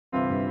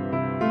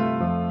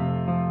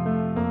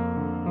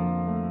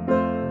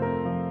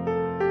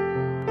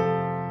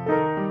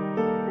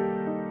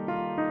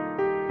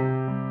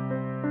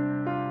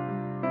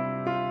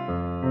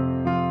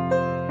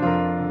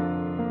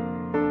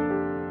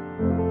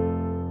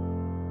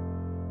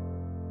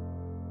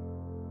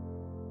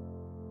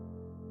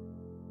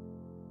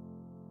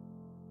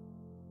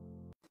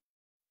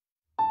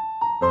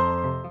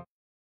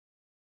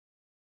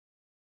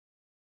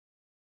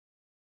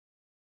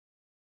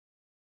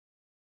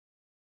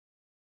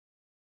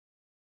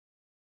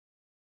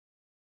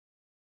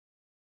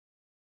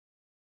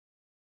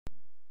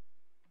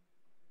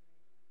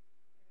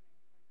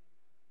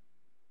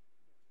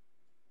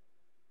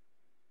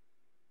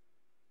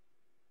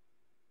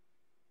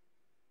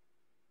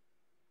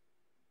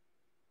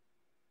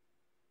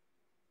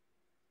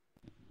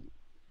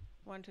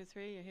1, 2,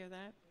 3, you hear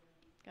that?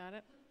 Got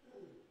it?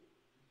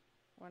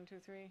 1, 2,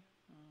 3.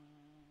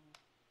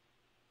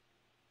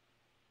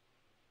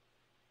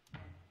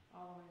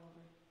 All the way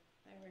over.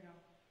 There we go.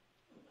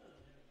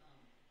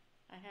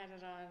 I had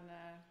it on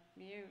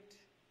mute,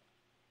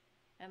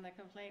 and the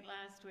complaint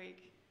last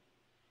week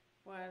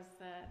was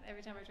that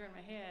every time I turned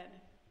my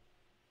head,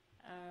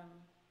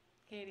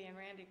 Katie and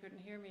Randy couldn't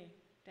hear me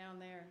down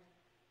there.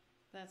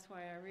 That's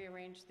why I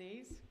rearranged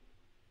these.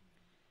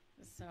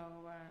 So,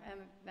 and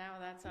now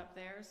that's up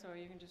there, so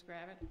you can just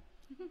grab it.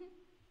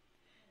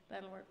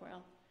 That'll work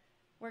well.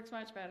 Works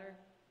much better.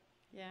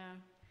 Yeah.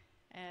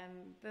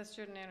 And this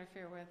shouldn't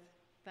interfere with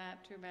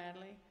that too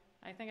badly.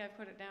 I think I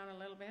put it down a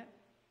little bit,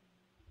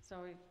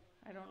 so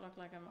I don't look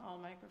like I'm all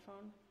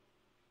microphone.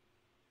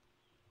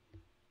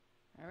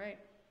 All right.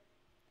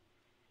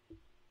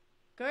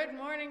 Good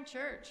morning,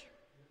 church.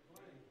 Good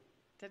morning.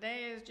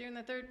 Today is June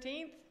the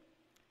 13th.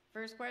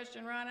 First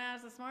question Ron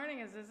asked this morning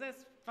is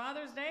this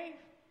Father's Day?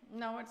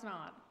 No, it's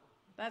not.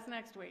 That's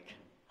next week.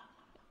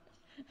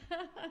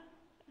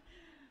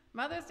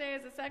 Mother's Day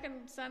is the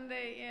second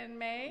Sunday in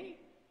May.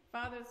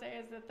 Father's Day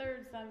is the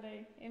third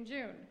Sunday in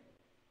June.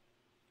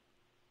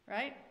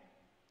 Right?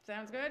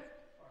 Sounds good?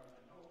 As far as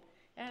I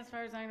know. As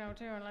far as I know,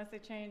 too, unless they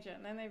change it.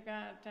 And then they've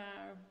got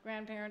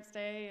Grandparents'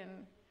 Day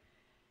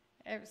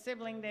and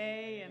Sibling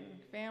Day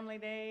and Family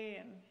Day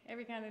and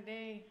every kind of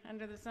day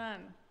under the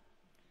sun.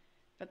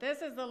 But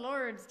this is the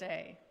Lord's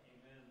Day.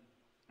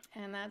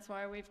 Amen. And that's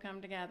why we've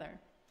come together.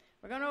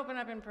 We're going to open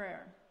up in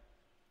prayer.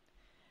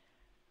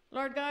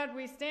 Lord God,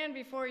 we stand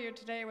before you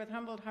today with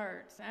humbled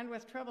hearts and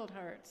with troubled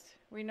hearts.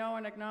 We know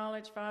and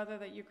acknowledge, Father,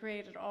 that you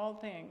created all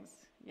things.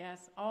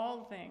 Yes,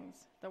 all things,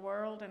 the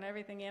world and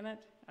everything in it,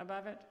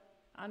 above it,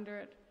 under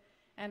it,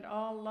 and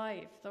all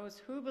life,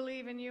 those who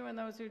believe in you and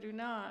those who do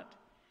not.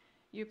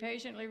 You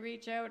patiently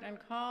reach out and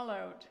call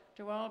out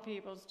to all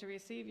peoples to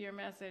receive your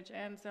message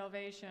and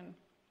salvation.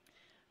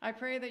 I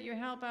pray that you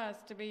help us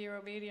to be your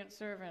obedient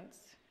servants,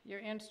 your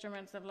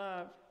instruments of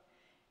love.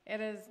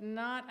 It is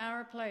not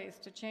our place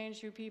to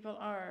change who people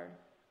are,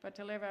 but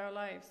to live our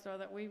life so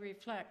that we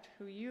reflect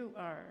who you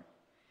are.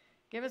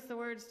 Give us the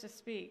words to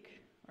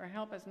speak, or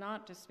help us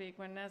not to speak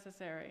when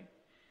necessary.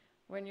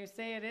 When you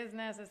say it is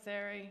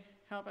necessary,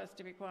 help us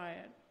to be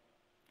quiet.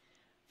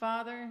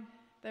 Father,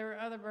 there were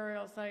other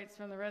burial sites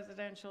from the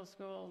residential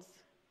schools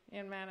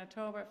in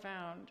Manitoba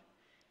found.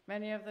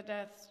 Many of the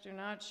deaths do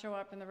not show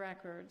up in the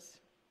records,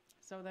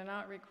 so they're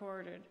not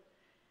recorded.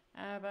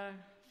 Abba,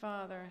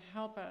 Father,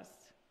 help us.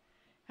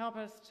 Help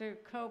us to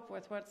cope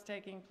with what's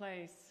taking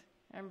place.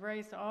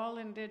 Embrace all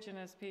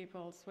Indigenous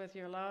peoples with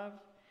your love.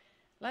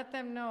 Let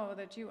them know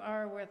that you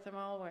are with them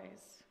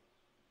always.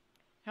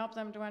 Help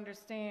them to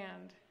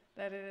understand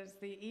that it is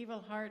the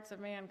evil hearts of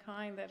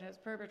mankind that has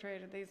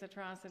perpetrated these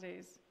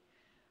atrocities.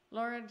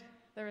 Lord,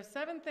 there are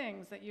 7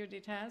 things that you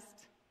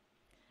detest,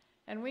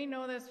 and we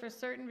know this for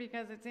certain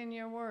because it's in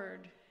your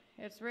word.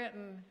 It's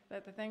written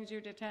that the things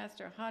you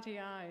detest are haughty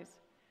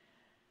eyes,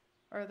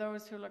 or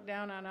those who look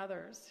down on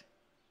others.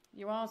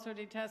 You also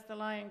detest the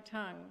lying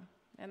tongue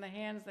and the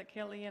hands that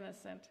kill the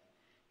innocent.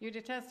 You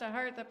detest a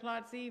heart that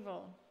plots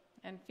evil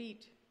and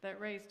feet that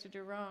race to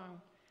do wrong.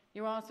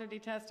 You also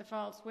detest a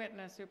false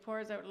witness who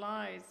pours out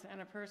lies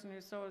and a person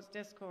who sows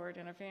discord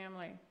in a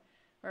family,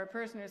 or a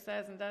person who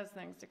says and does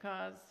things to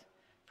cause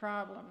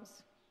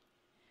problems,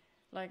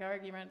 like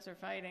arguments or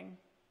fighting.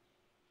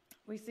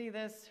 We see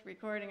this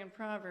recording in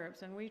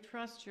Proverbs, and we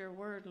trust your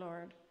word,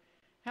 Lord.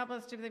 Help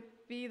us to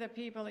be the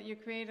people that you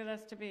created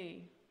us to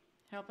be.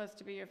 Help us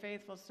to be your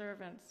faithful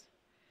servants.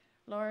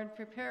 Lord,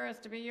 prepare us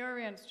to be your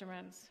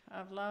instruments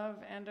of love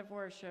and of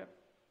worship.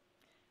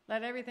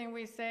 Let everything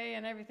we say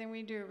and everything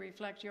we do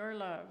reflect your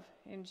love.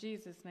 In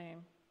Jesus'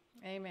 name,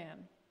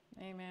 amen.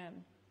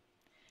 Amen.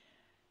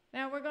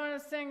 Now we're going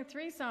to sing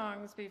 3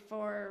 songs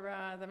before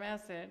the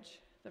message.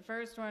 The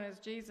first one is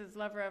Jesus,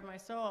 Lover of My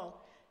Soul.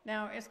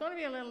 Now, it's going to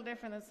be a little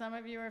different than some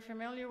of you are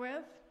familiar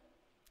with.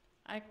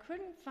 I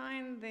couldn't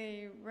find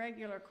the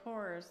regular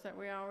chorus that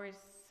we always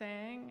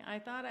sang. I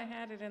thought I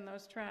had it in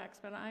those tracks,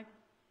 but I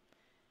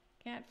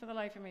can't for the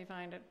life of me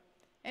find it.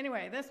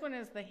 Anyway, this one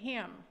is the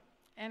hymn,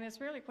 and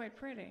it's really quite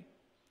pretty.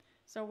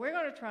 So we're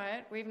going to try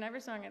it. We've never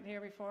sung it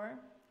here before,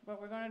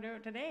 but we're going to do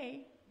it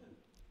today.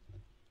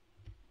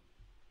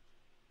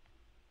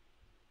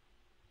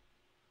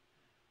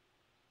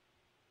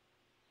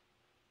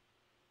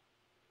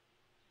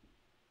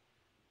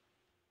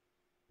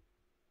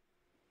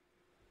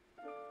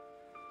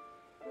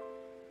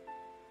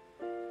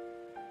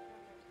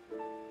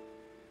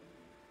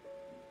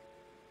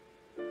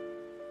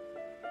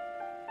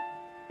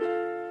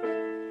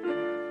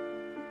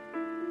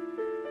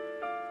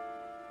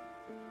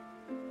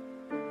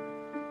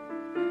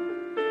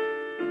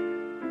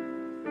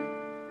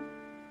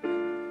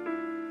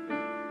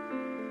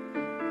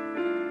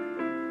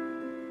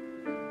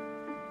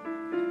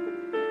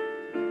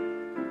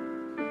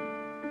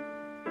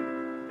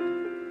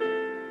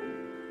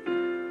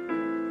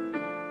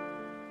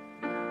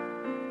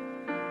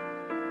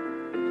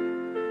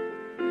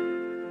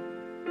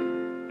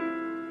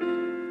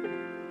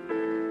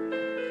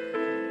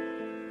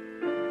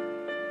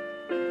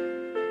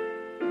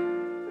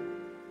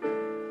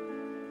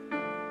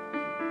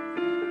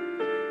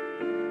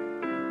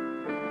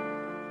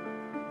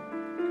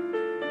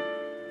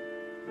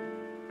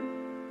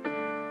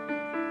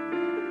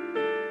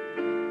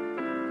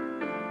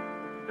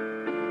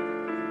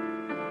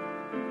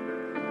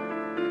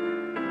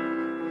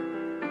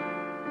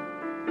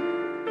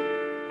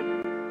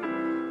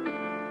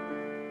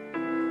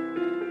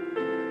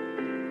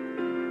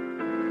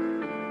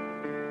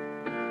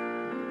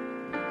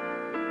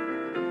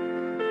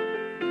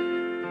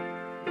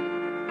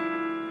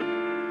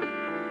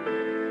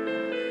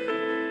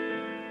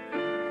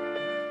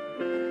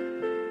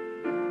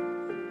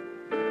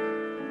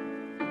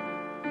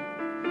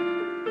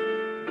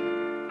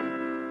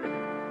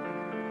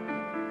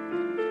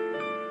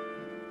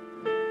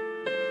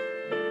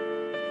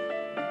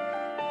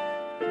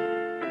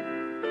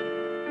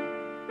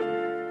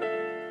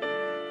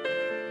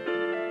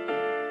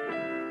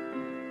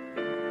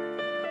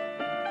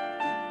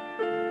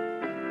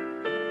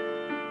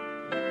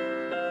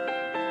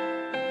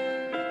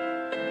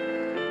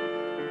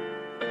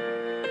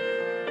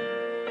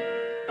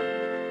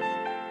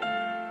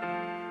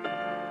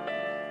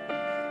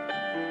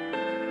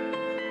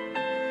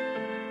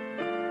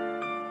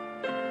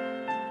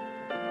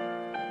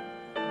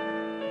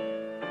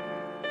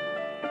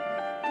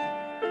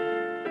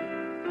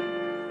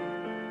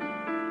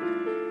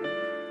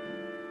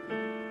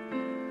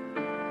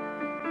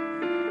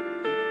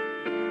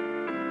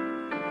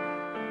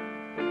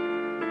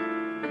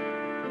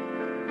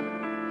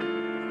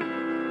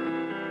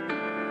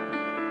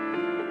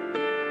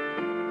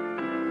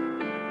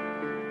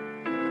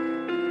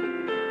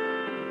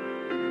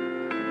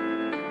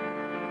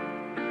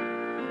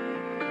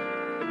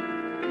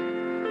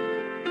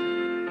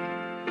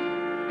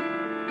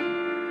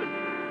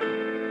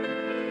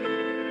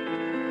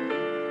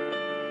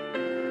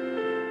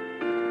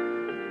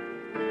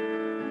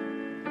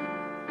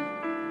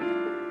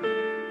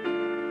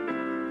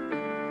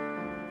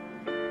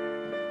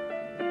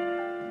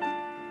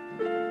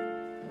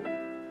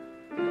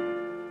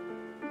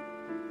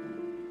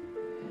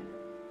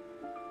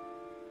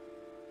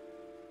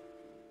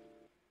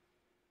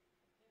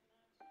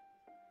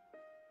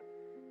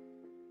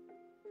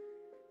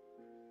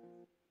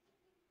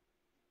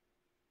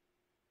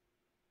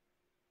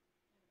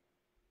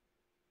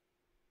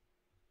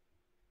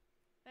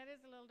 That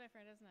is a little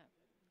different, isn't it?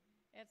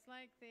 It's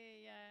like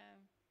the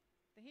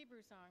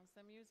Hebrew songs,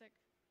 the music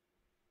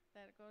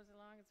that goes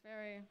along. It's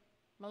very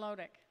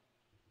melodic.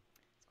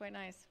 It's quite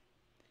nice.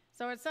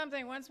 So it's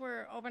something, once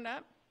we're opened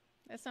up,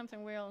 it's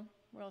something we'll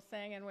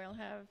sing, and we'll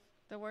have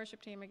the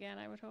worship team again,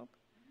 I would hope.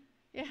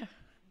 Yeah.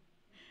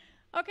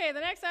 Okay, the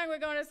next song we're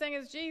going to sing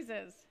is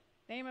Jesus,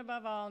 Name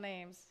Above All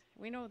Names.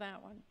 We know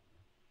that one.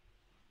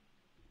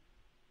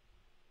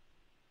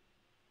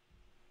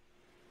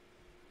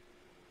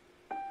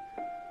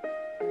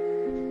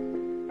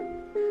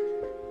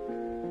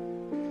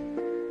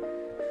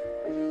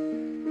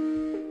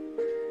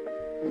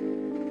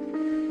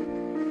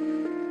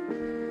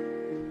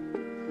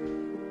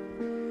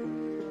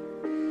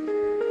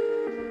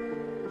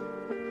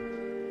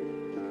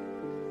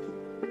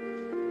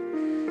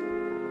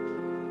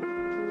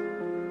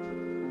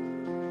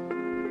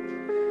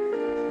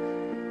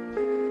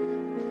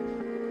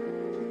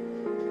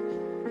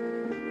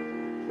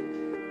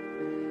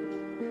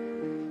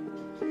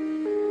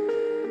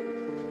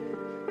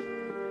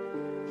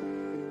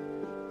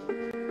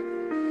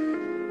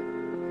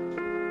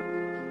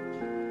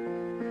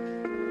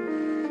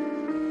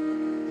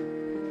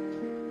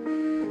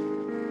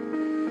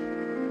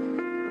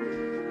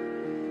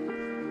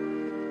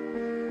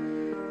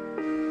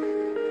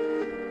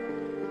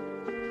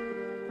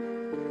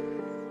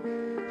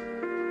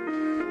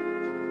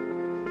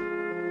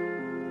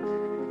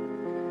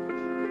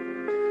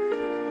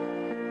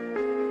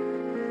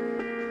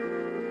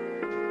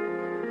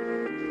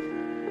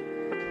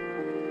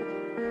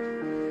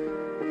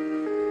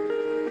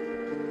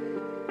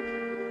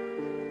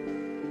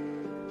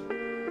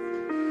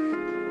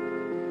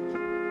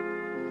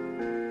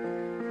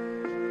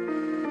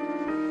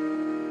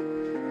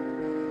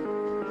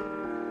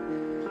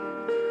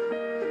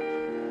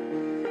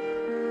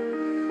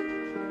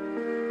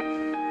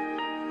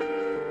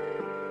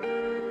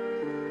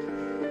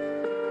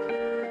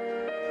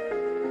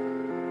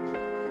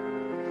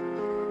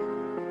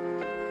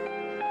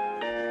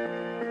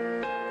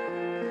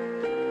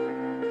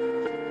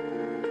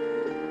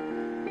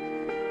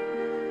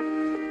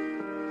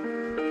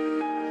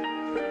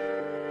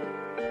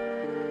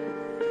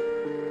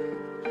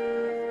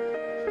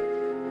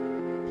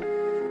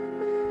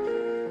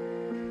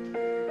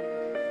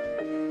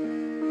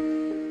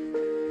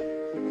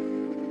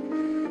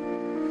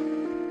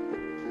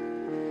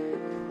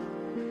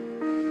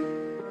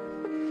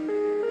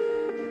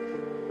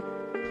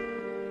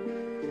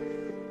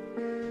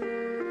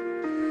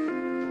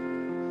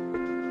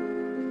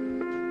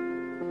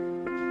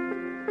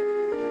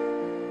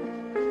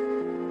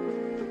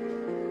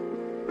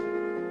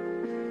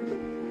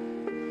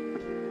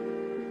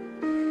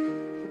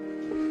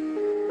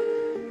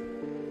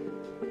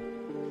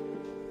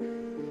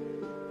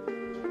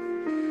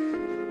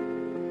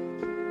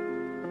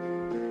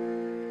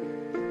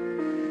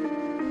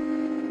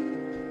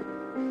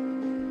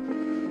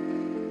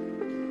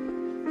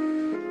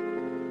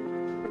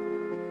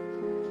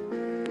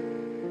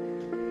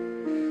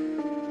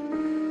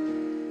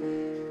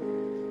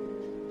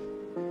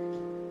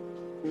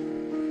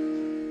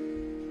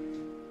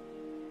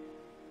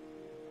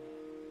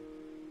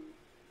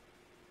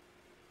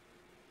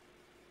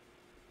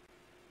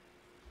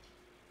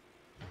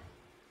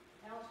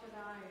 El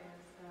Shaddai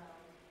is the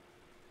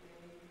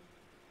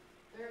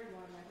third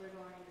one that we're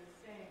going to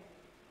sing.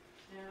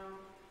 Now,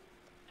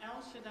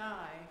 El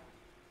Shaddai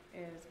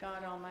is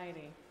God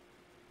Almighty.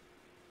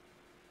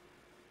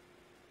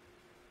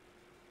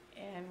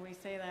 And we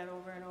say that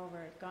over and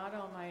over, God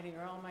Almighty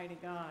or Almighty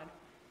God.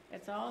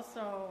 It's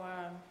also,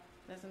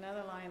 there's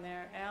another line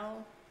there,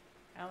 El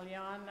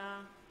Elyon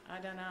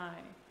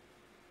Adonai.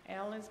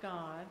 El is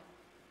God,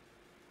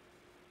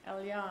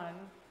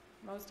 Elyon,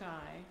 Most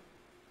High,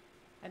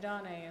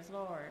 Adonai is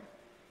Lord.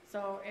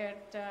 So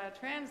it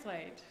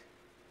translates,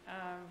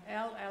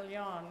 El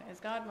Elyon is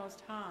God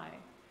Most High.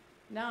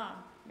 Na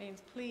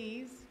means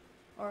please,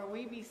 or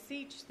we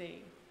beseech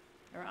thee,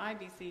 or I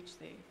beseech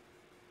thee.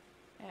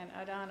 And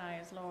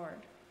Adonai is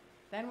Lord.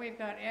 Then we've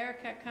got Er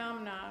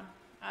Kekamna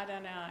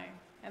Adonai,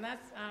 and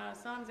that's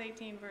Psalms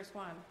 18, verse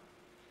 1.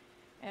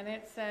 And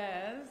it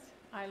says,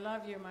 I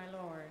love you, my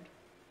Lord.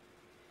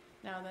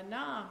 Now the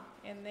Na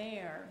in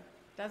there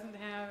doesn't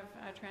have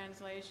a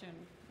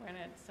translation when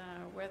it's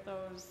with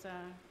those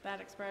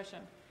that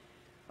expression.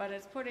 But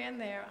it's put in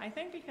there, I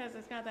think because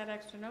it's got that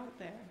extra note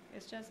there.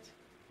 It's just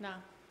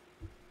Na.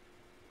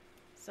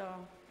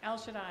 So El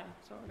Shaddai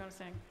is what we're going to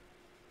sing.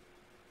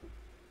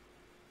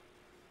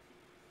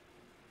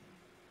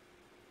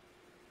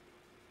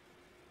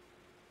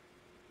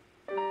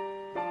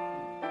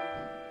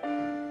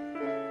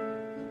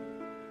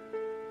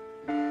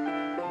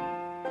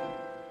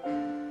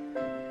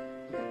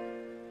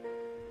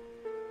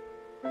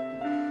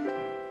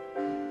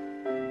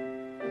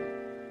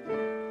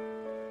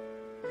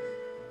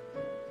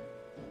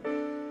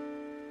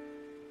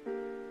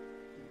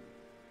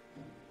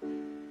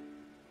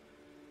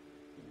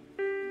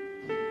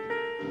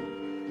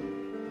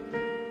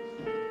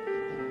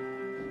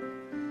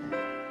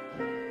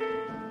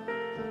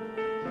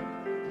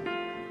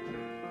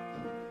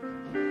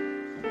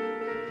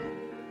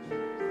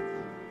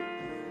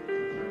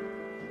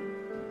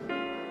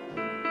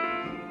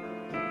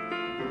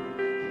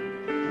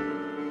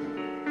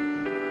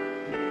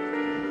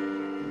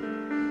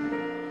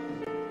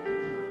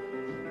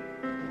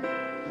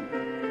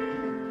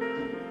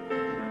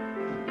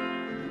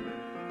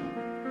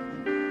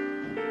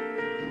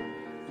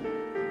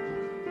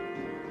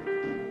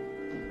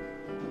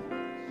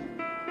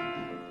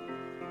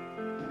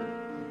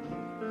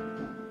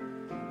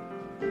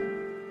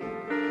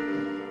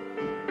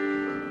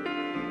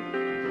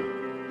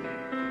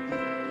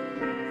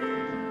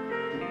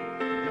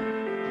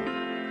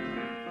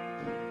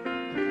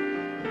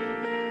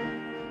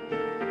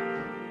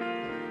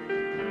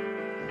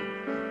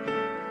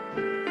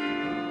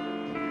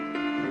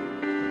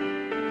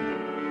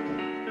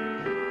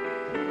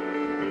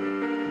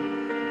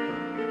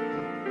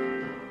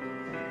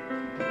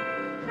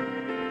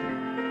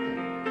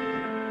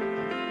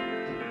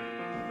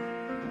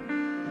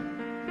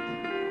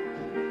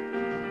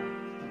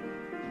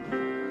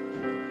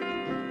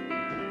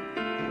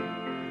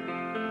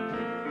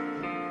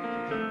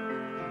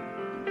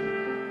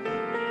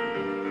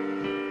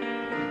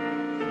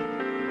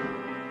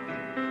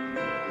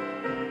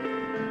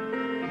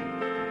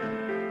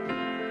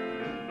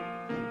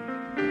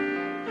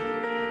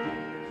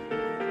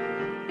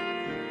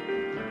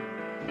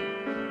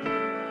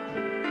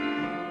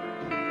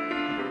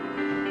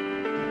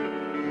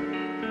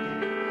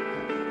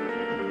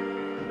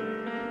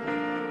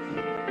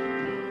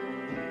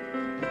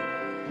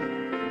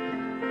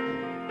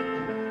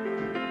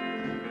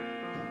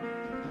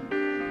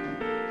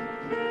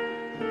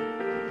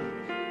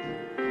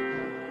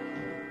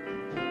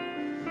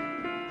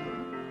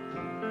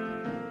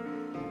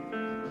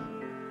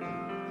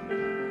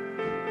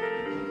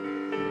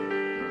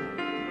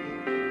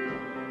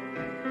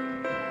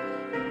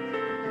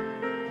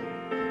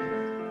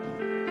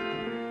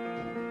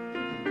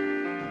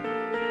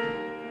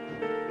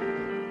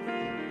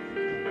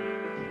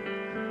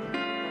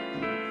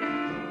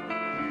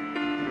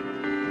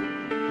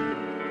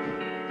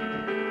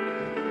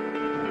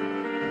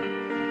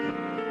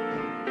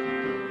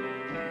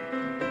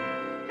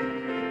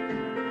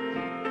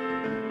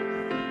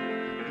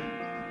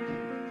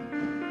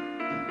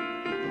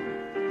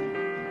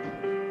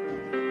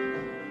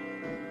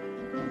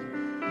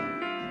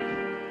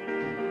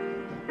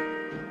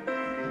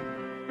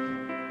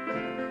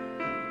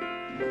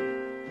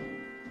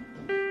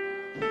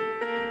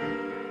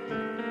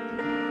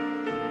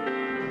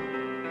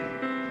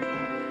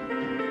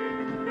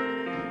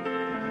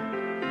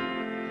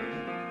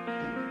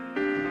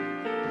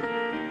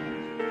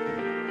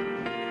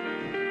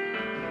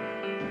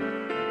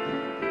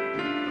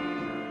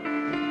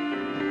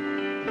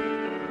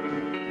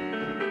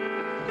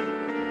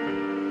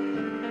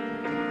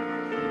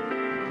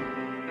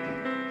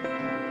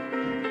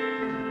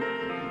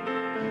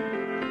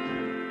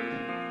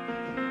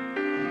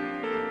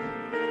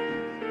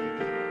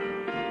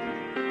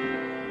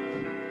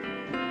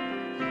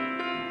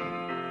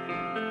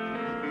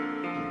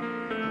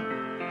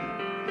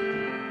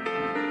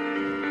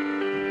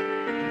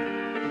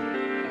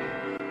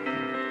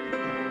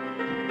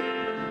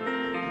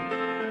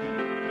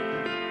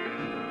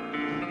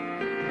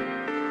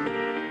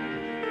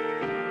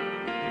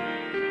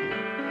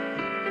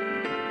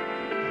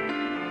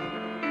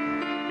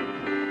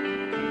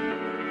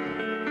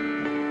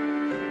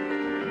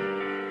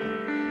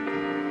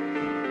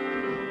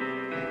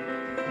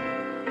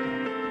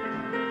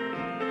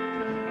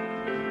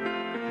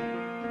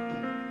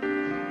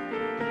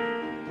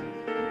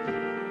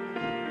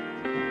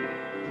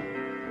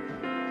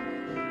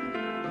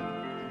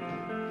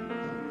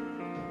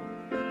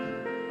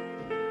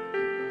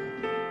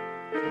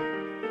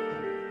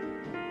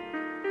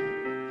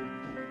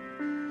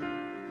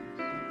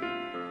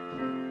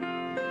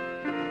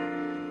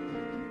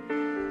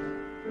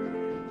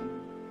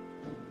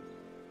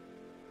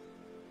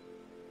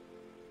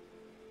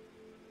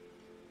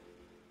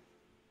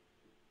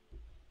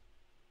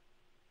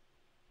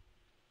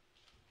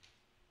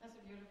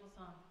 beautiful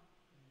song.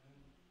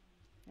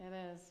 It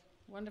is.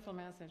 Wonderful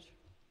message.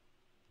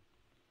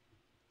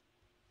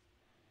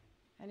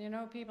 And you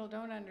know, people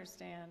don't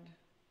understand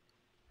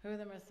who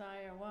the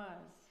Messiah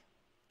was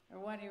or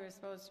what he was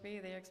supposed to be.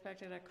 They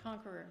expected a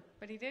conqueror,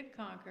 but he did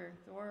conquer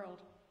the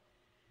world.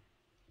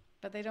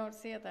 But they don't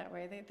see it that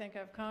way. They think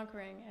of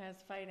conquering as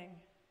fighting,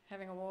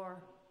 having a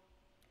war.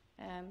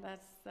 And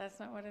that's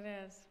not what it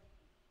is.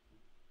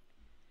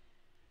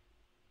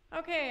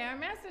 Okay, our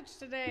message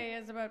today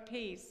is about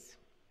peace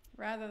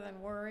rather than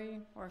worry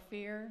or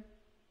fear.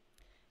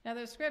 Now,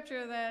 the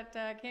scripture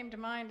that came to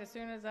mind as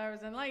soon as I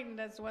was enlightened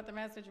as to what the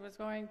message was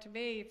going to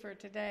be for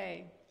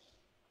today.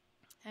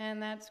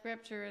 And that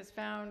scripture is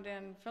found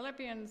in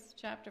Philippians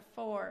chapter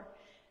 4.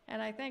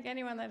 And I think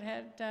anyone that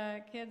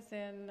had kids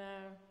in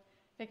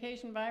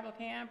Vacation Bible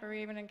Camp or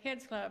even in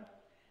Kids Club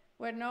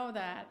would know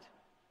that,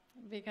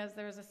 because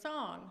there's a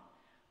song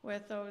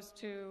with those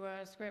two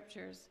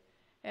scriptures.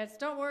 It's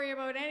don't worry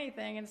about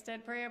anything,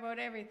 instead pray about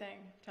everything.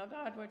 Tell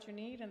God what you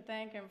need and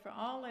thank him for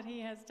all that he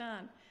has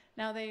done.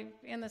 Now,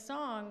 in the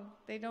song,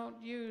 they don't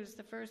use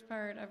the first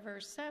part of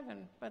verse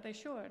 7, but they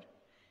should.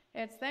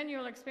 It's then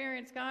you'll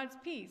experience God's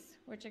peace,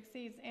 which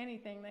exceeds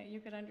anything that you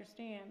could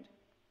understand.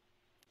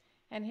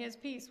 And his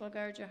peace will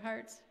guard your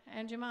hearts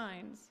and your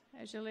minds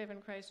as you live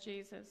in Christ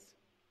Jesus.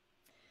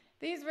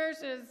 These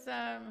verses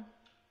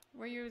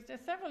were used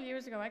several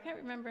years ago. I can't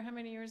remember how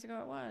many years ago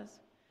it was.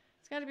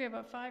 It's got to be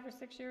about 5 or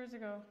 6 years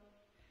ago.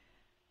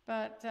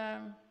 But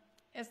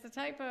it's the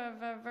type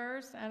of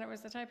verse, and it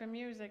was the type of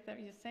music that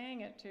you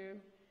sang it to,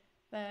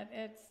 that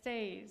it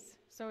stays,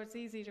 so it's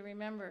easy to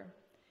remember.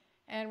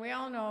 And we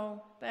all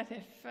know that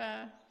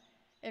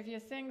if you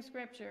sing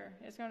scripture,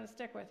 it's going to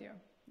stick with you.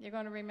 You're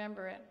going to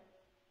remember it.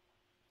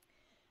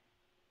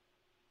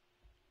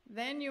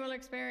 Then you will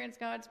experience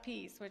God's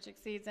peace, which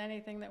exceeds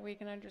anything that we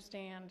can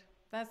understand.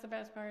 That's the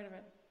best part of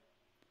it.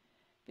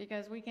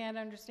 Because we can't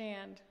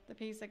understand the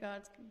peace that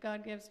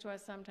God gives to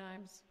us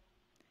sometimes.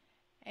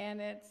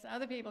 And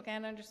other people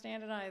can't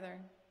understand it either.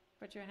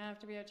 But you have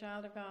to be a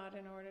child of God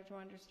in order to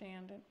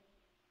understand it.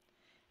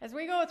 As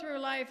we go through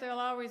life, there'll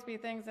always be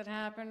things that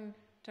happen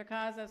to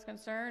cause us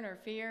concern or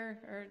fear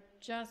or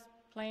just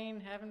plain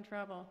having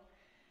trouble.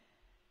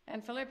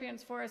 And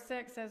Philippians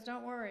 4:6 says,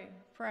 don't worry,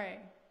 pray.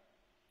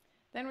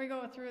 Then we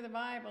go through the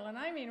Bible, and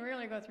I mean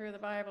really go through the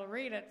Bible,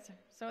 read it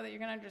so that you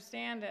can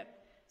understand it,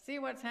 see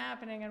what's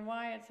happening and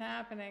why it's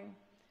happening.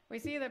 We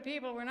see that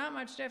people were not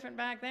much different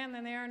back then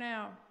than they are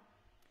now.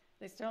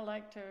 They still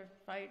like to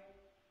fight.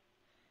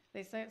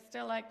 They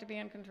still like to be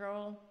in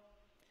control.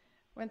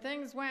 When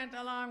things went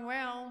along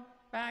well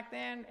back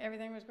then,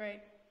 everything was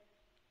great.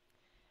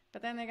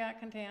 But then they got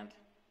content,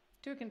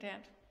 too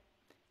content.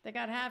 They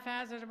got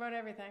haphazard about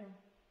everything,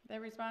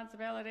 their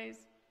responsibilities.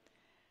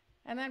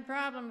 And then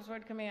problems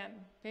would come in.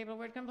 People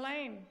would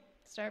complain,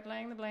 start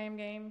playing the blame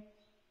game.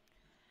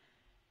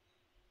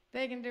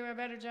 They can do a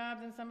better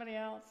job than somebody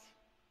else.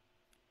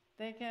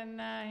 They can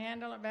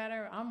handle it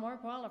better. I'm more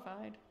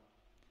qualified.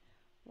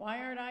 Why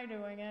aren't I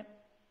doing it?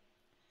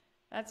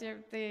 That's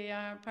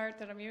the part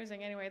that I'm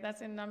using anyway.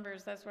 That's in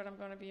Numbers. That's what I'm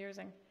going to be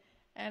using.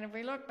 And if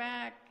we look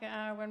back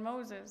when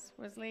Moses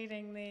was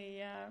leading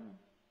the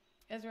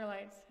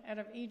Israelites out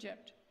of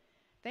Egypt,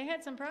 they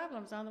had some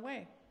problems on the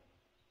way.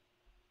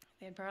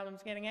 They had problems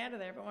getting out of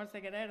there, but once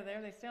they get out of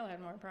there, they still had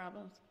more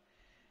problems.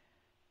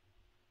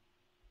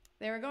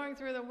 They were going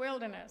through the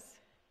wilderness,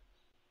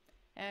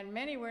 and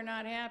many were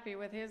not happy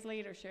with his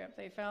leadership.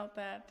 They felt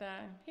that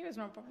he was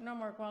no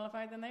more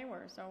qualified than they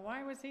were, so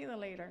why was he the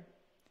leader?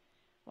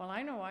 Well,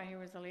 I know why he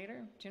was the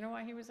leader. Do you know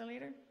why he was the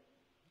leader?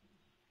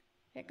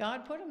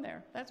 God put him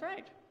there. That's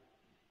right.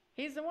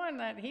 He's the one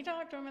that he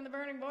talked to him in the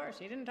burning bush.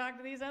 He didn't talk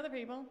to these other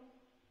people.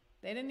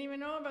 They didn't even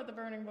know about the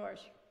burning bush.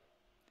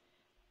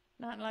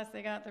 Not unless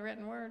they got the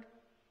written word.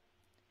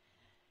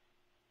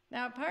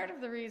 Now, part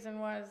of the reason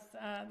was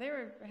they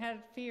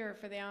had fear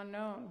for the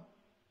unknown.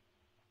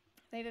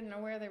 They didn't know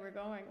where they were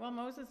going. Well,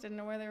 Moses didn't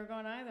know where they were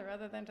going either,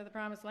 other than to the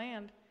promised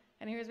land.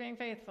 And he was being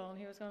faithful, and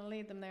he was going to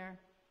lead them there.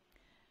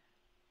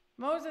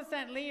 Moses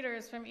sent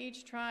leaders from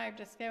each tribe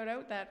to scout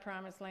out that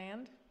promised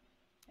land.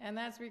 And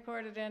that's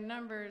recorded in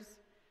Numbers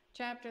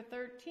chapter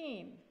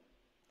 13.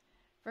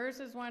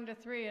 Verses 1 to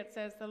 3, it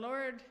says, the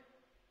Lord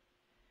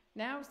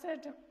now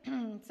said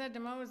to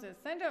Moses,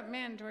 send out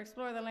men to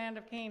explore the land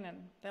of Canaan,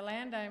 the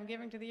land I am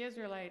giving to the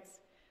Israelites.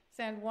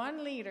 Send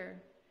one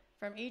leader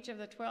from each of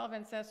the 12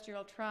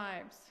 ancestral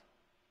tribes.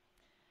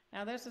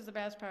 Now this is the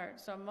best part.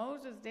 So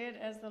Moses did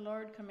as the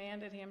Lord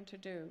commanded him to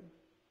do.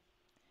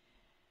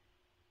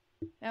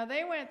 Now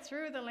they went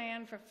through the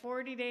land for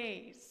 40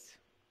 days.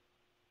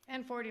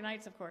 And 40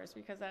 nights, of course,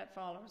 because that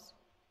follows.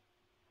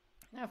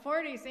 Now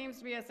 40 seems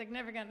to be a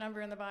significant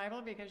number in the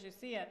Bible because you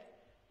see it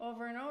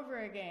over and over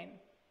again.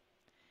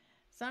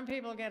 Some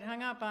people get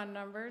hung up on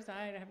numbers.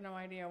 I have no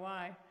idea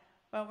why.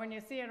 But when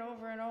you see it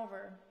over and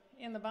over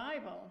in the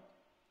Bible,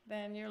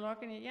 then you're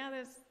looking at, yeah,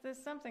 there's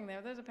something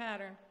there. There's a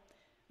pattern.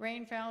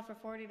 Rain fell for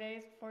 40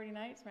 days, 40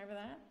 nights. Remember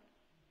that?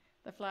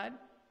 The flood.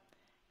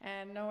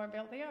 And Noah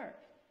built the ark.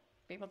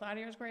 People thought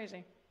he was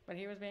crazy, but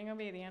he was being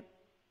obedient.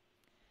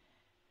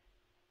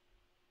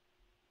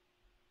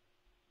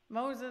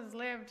 Moses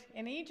lived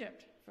in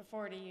Egypt for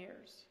 40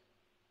 years.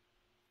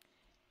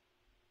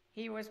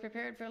 He was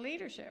prepared for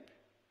leadership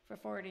for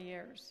 40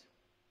 years.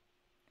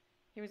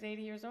 He was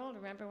 80 years old,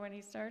 remember when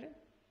he started?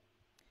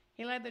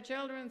 He led the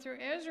children through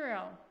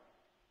Israel,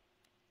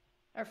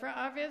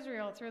 of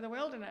Israel through the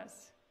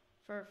wilderness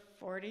for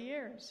 40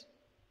 years.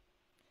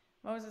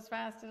 Moses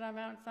fasted on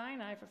Mount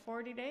Sinai for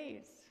 40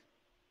 days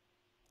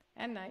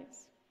and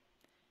nights.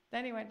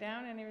 Then he went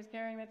down and he was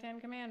carrying the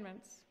 10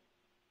 Commandments.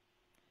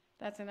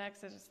 That's in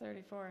Exodus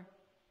 34.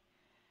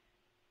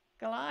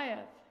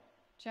 Goliath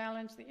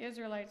challenged the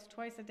Israelites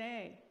twice a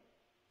day.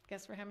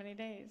 Guess for how many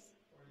days?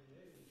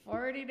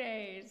 40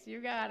 days.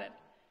 You got it.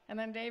 And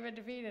then David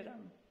defeated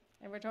him.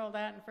 And we're told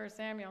that in 1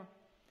 Samuel.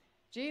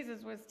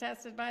 Jesus was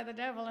tested by the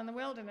devil in the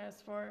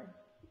wilderness for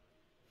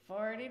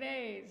 40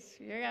 days.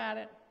 You got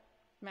it.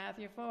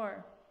 Matthew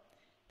 4.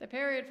 The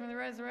period from the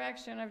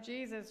resurrection of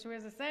Jesus to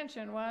his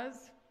ascension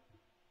was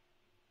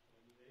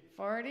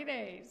 40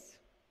 days.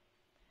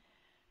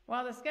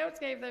 While the scouts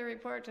gave their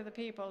report to the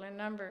people in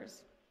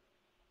Numbers,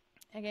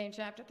 again,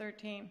 chapter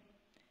 13,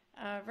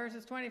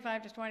 verses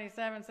 25 to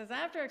 27 says,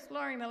 after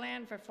exploring the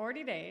land for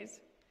 40 days,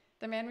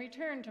 the men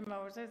returned to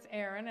Moses,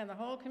 Aaron, and the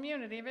whole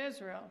community of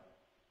Israel.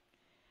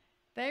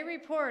 They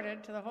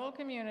reported to the whole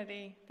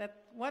community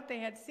that what they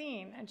had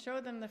seen and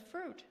showed them the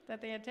fruit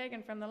that they had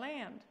taken from the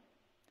land.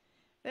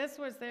 This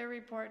was their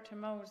report to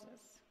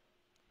Moses.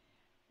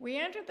 We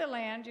entered the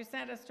land you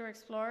sent us to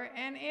explore,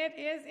 and it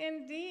is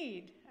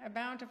indeed a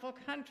bountiful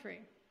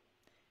country,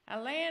 a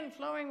land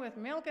flowing with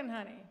milk and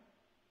honey.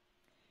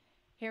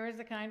 Here is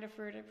the kind of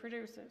fruit it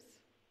produces.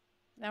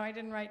 Now, I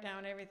didn't write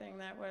down everything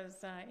that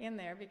was in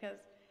there because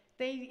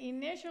they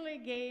initially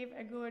gave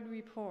a good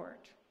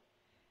report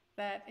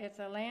that it's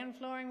a land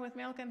flowing with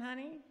milk and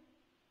honey.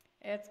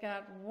 It's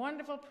got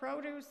wonderful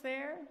produce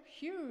there,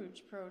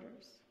 huge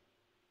produce.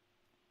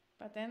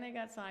 But then they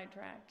got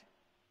sidetracked.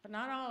 But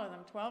not all of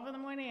them. 12 of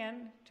them went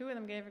in. 2 of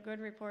them gave a good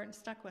report and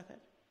stuck with it.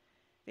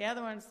 The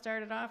other ones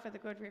started off with a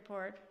good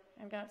report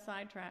and got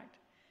sidetracked.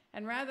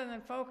 And rather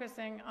than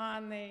focusing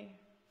on the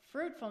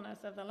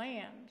fruitfulness of the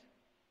land,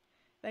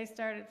 they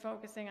started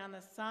focusing on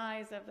the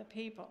size of the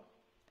people.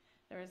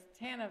 There was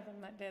 10 of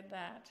them that did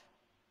that.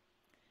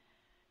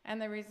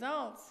 And the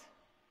results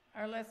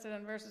are listed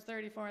in verses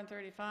 34 and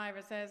 35.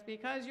 It says,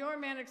 because your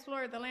men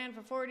explored the land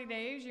for 40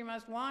 days, you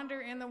must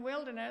wander in the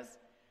wilderness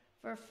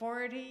for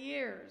 40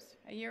 years,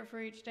 a year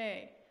for each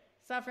day,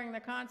 suffering the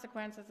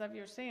consequences of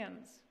your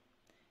sins.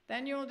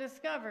 Then you will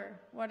discover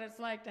what it's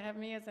like to have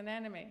me as an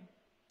enemy.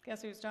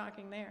 Guess who's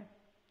talking there?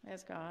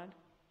 It's God.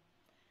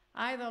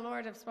 I, the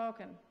Lord, have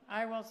spoken.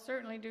 I will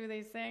certainly do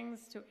these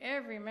things to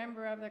every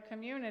member of the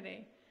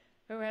community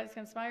who has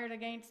conspired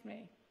against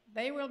me.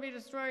 They will be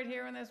destroyed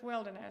here in this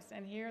wilderness,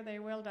 and here they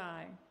will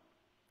die.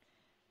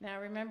 Now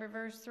remember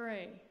verse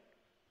 3.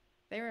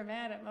 They were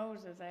mad at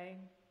Moses,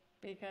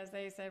 because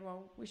they said,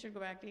 well, we should go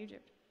back to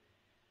Egypt.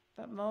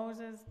 But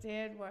Moses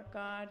did what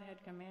God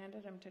had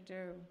commanded him to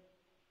do.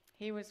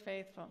 He was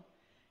faithful.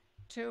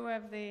 2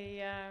 of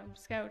the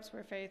scouts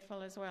were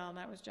faithful as well, and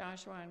that was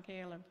Joshua and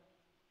Caleb.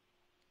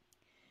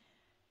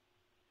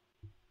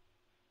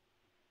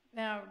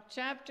 Now,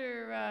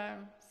 chapter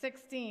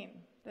 16,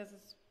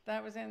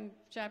 that was in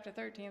chapter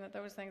 13 that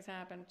those things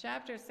happened.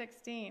 Chapter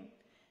 16,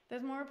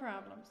 there's more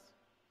problems,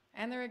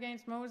 and they're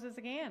against Moses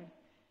again.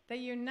 They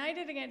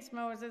united against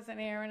Moses and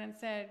Aaron and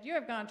said, you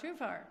have gone too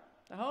far.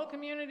 The whole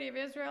community of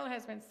Israel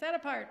has been set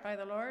apart by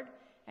the Lord,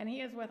 and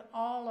he is with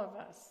all of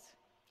us.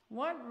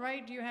 What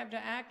right do you have to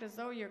act as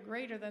though you're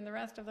greater than the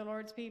rest of the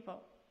Lord's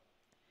people?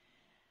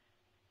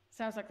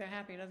 Sounds like they're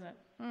happy, doesn't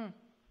it?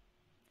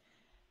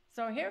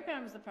 So here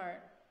comes the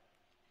part.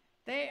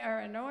 They are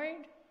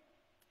annoyed,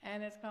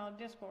 and it's called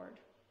discord.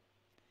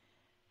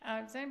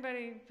 Does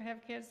anybody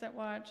have kids that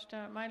watched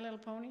My Little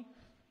Pony?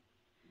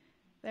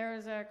 There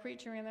was a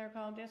creature in there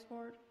called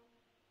Discord,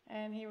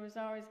 and he was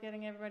always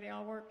getting everybody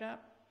all worked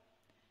up.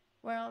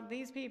 Well,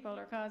 these people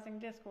are causing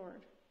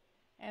discord,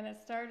 and it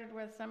started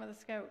with some of the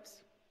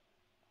scouts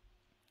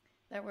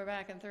that were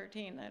back in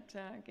 13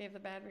 that gave the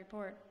bad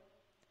report.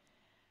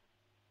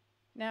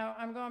 Now,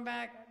 I'm going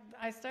back.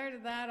 I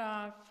started that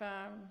off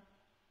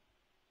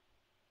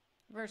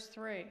verse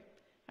 3.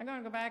 I'm going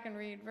to go back and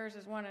read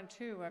verses 1 and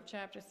 2 of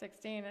chapter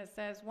 16. It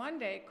says, one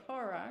day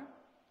Korah,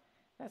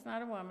 that's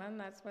not a woman,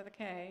 that's with a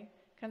K,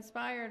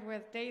 conspired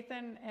with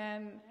Dathan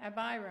and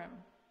Abiram.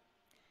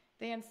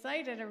 They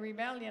incited a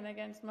rebellion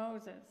against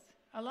Moses,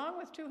 along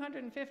with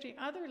 250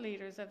 other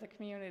leaders of the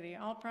community,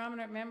 all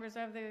prominent members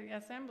of the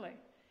assembly.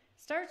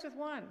 Starts with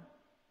one,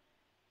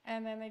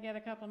 and then they get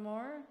a couple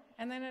more,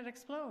 and then it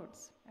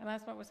explodes, and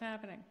that's what was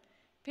happening.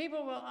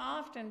 People will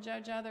often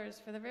judge others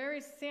for the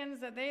very sins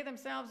that they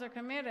themselves are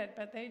committed,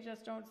 but they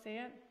just don't see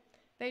it.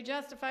 They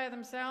justify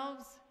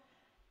themselves,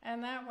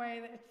 and that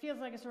way it feels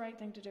like it's the right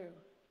thing to do.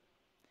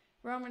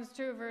 Romans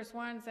 2 verse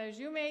 1 says,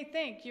 you may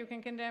think you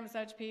can condemn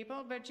such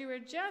people, but you are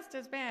just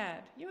as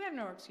bad. You have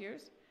no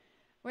excuse.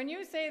 When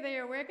you say they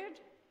are wicked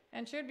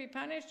and should be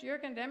punished, you're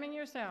condemning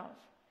yourself.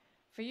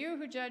 For you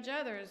who judge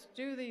others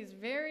do these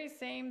very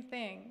same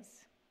things.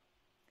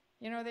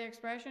 You know the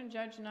expression,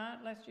 judge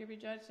not, lest you be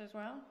judged as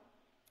well?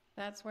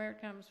 That's where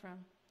it comes from.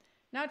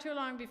 Not too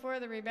long before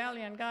the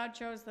rebellion, God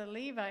chose the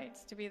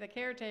Levites to be the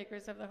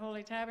caretakers of the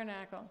Holy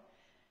Tabernacle.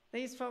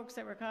 These folks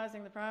that were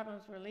causing the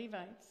problems were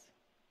Levites.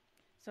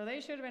 So they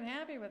should have been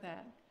happy with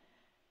that.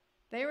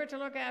 They were to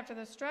look after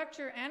the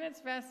structure and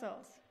its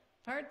vessels.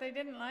 Part they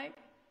didn't like,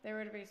 they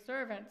were to be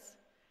servants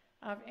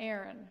of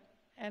Aaron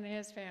and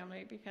his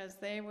family because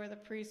they were the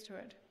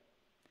priesthood.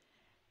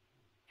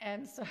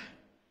 And so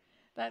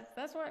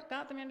that's what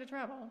got them into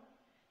trouble.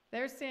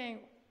 They're saying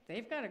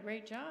they've got a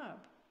great job.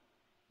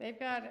 They've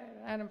got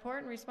an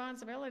important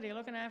responsibility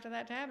looking after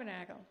that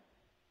tabernacle.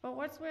 But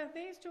what's with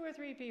these 2 or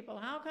 3 people?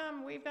 How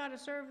come we've got to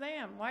serve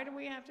them? Why do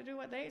we have to do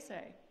what they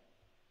say?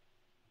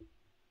 Do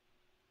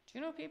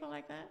you know people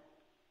like that?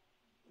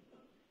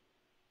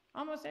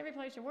 Almost every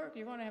place you work,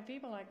 you're going to have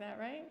people like that,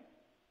 right?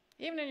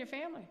 Even in your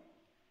family.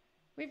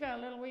 We've got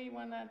a little wee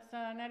one that's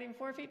not even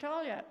 4 feet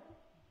tall yet.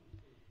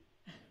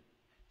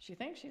 She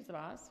thinks she's the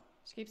boss.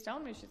 She keeps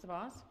telling me she's the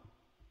boss.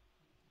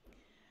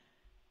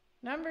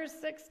 Numbers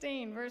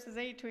 16, verses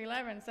 8 to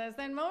 11 says,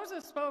 Then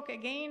Moses spoke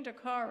again to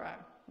Korah.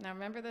 Now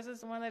remember, this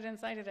is the one that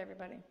incited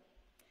everybody.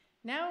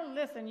 Now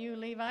listen, you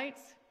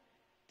Levites.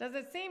 Does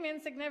it seem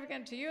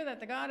insignificant to you that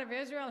the God of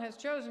Israel has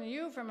chosen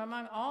you from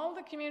among all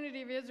the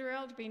community of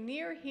Israel to be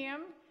near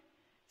him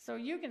so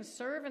you can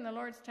serve in the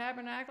Lord's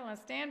tabernacle and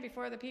stand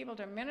before the people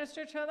to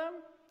minister to them?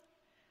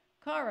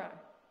 Korah,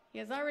 he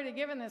has already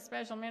given this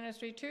special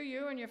ministry to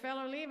you and your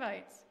fellow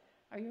Levites.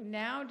 Are you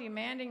now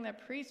demanding the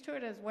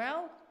priesthood as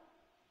well?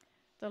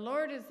 The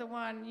Lord is the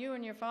one you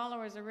and your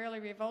followers are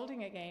really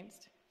revolting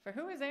against. For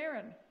who is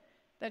Aaron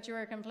that you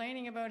are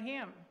complaining about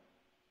him?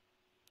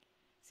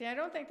 See, I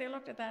don't think they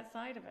looked at that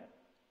side of it.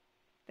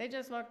 They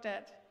just looked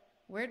at,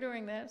 we're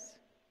doing this,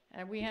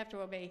 and we have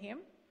to obey him.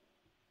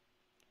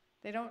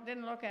 They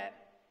didn't look at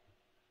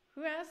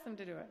who asked them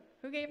to do it,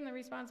 who gave them the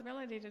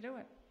responsibility to do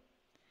it.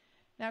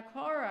 Now,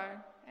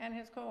 Korah and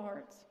his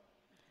cohorts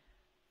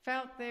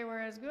felt they were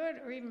as good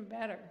or even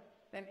better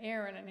than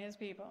Aaron and his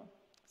people.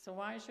 So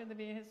why should they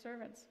be his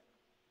servants?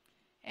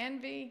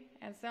 Envy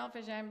and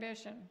selfish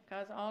ambition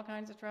cause all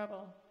kinds of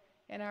trouble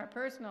in our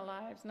personal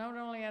lives, not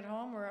only at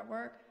home or at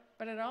work,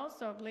 but it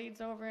also bleeds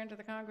over into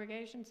the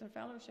congregations and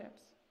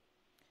fellowships.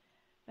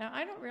 Now,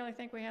 I don't really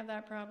think we have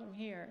that problem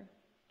here,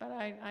 but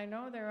I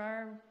know there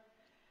are,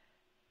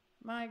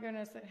 my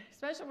goodness,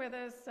 especially with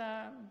this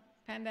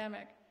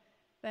pandemic,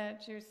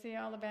 that you see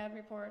all the bad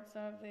reports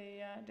of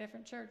the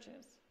different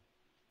churches.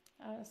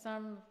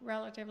 Some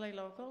relatively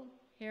local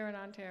here in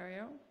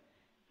Ontario.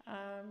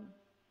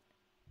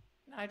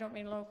 I don't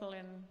mean local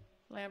in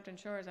Lambton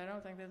Shores. I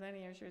don't think there's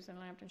any issues in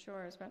Lambton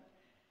Shores, but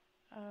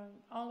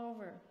all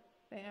over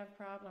they have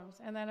problems.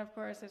 And then, of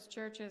course, it's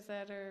churches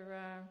that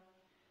are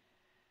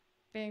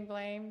being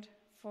blamed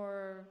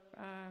for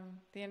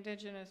the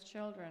Indigenous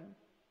children.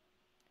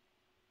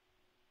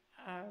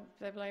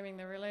 They're blaming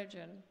the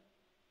religion,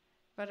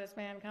 but it's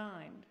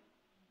mankind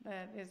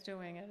that is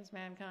doing it. It's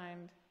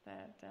mankind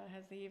that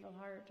has the evil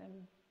heart and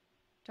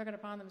took it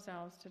upon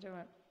themselves to do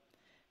it.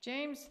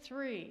 James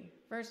 3,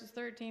 verses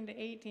 13 to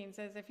 18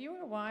 says, If you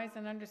are wise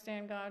and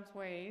understand God's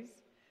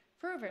ways,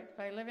 prove it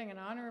by living an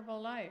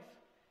honorable life,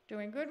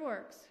 doing good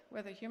works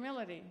with a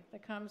humility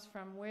that comes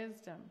from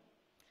wisdom.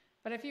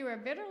 But if you are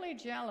bitterly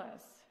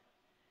jealous,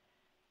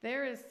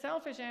 there is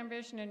selfish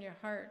ambition in your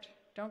heart.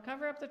 Don't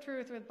cover up the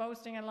truth with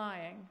boasting and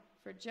lying,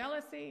 for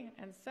jealousy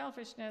and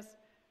selfishness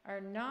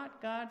are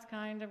not God's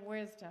kind of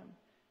wisdom.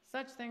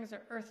 Such things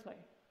are earthly,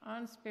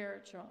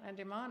 unspiritual, and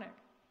demonic.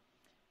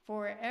 For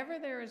wherever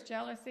there is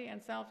jealousy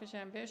and selfish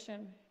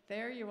ambition,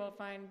 there you will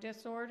find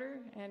disorder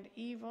and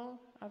evil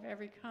of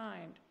every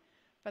kind.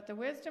 But the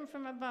wisdom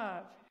from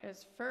above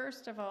is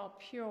first of all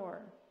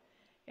pure.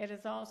 It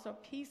is also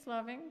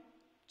peace-loving,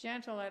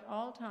 gentle at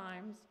all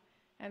times,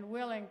 and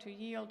willing to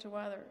yield to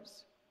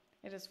others.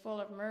 It is full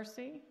of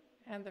mercy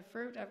and the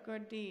fruit of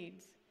good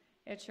deeds.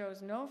 It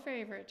shows no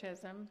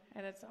favoritism,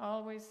 and it's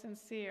always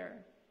sincere.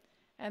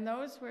 And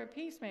those who are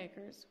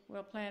peacemakers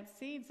will plant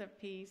seeds of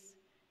peace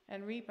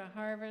and reap a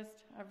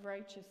harvest of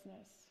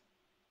righteousness.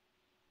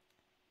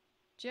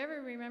 Do you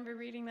ever remember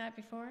reading that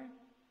before?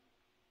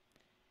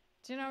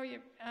 Do you know,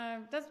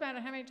 doesn't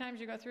matter how many times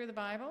you go through the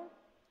Bible,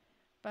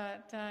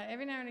 but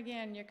every now and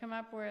again you come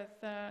up with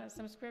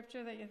some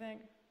scripture that you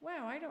think,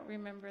 wow, I don't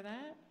remember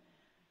that.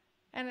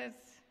 And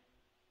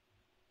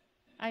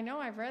I know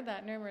I've read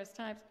that numerous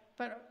times,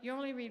 but you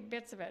only read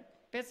bits of it.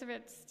 Bits of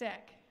it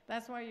stick.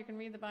 That's why you can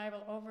read the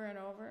Bible over and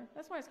over.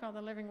 That's why it's called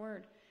the Living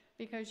Word,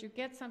 because you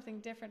get something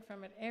different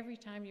from it every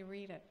time you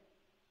read it.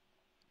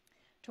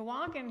 To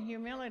walk in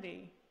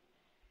humility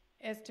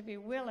is to be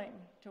willing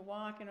to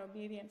walk in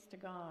obedience to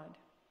God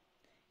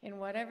in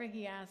whatever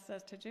he asks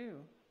us to do,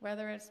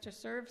 whether it's to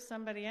serve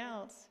somebody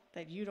else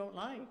that you don't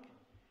like.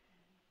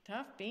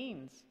 Tough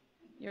beans.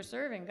 You're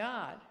serving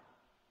God.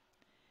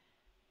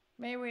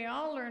 May we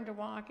all learn to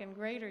walk in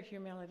greater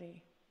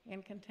humility,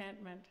 in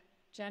contentment,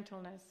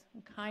 gentleness,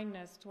 and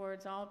kindness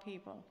towards all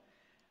people,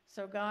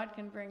 so God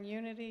can bring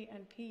unity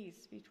and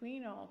peace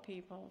between all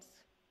peoples.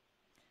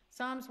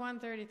 Psalms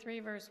 133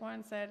 verse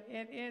 1 said,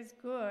 "It is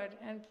good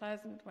and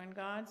pleasant when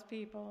God's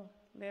people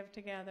live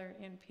together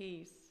in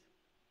peace."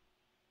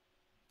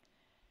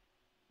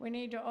 We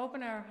need to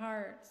open our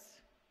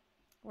hearts.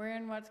 We're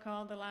in what's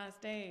called the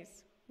last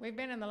days. We've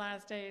been in the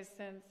last days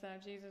since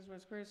Jesus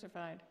was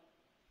crucified.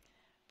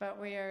 But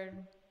we are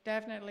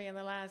definitely in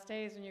the last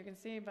days, and you can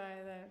see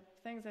by the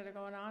things that are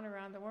going on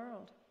around the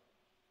world.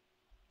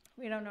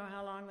 We don't know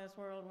how long this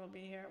world will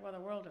be here. Well, the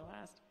world will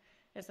last.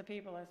 It's the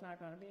people that's not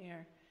going to be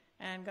here.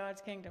 And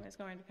God's kingdom is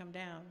going to come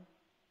down.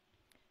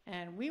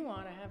 And we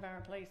want to have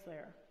our place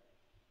there.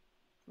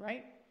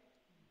 Right?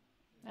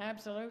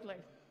 Absolutely.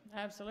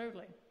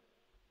 Absolutely.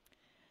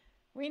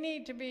 We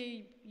need to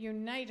be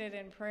united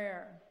in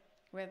prayer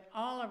with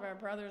all of our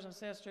brothers and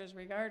sisters,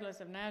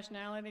 regardless of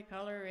nationality,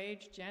 color,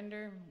 age,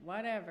 gender,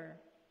 whatever.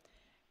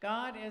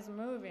 God is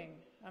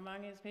moving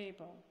among his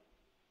people,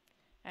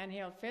 and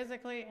he'll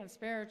physically and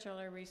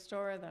spiritually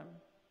restore them.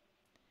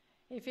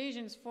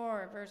 Ephesians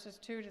 4, verses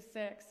 2 to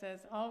 6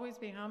 says, "Always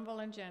be humble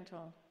and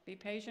gentle. Be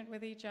patient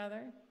with each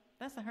other."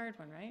 That's the hard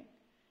one, right?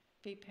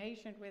 Be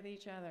patient with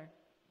each other,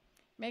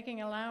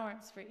 making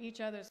allowance for each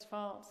other's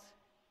faults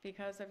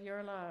because of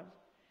your love.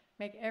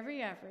 Make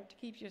every effort to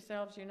keep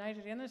yourselves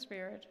united in the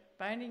Spirit,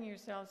 binding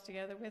yourselves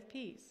together with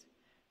peace.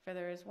 For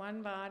there is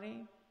one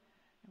body,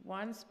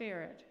 one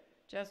Spirit,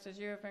 just as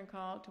you have been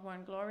called to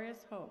one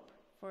glorious hope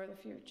for the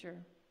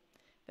future.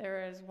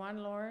 There is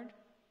one Lord,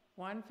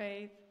 one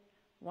faith,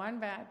 one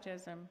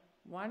baptism,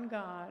 one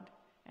God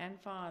and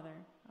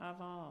Father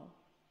of all,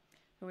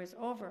 who is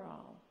over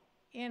all,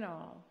 in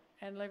all,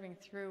 and living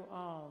through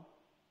all.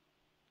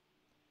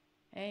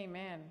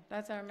 Amen.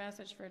 That's our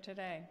message for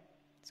today.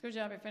 It's a good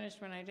job I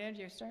finished when I did.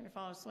 You're starting to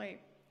fall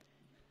asleep.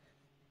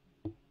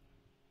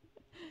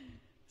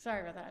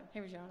 Sorry about that.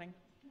 He was yawning.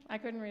 I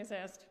couldn't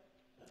resist.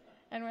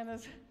 And when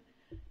there's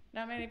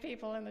not many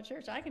people in the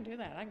church, I can do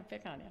that. I can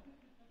pick on you.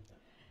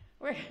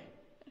 We're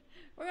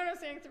going to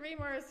sing 3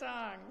 more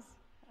songs.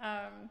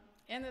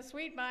 In the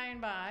Sweet By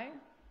and By,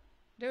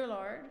 Do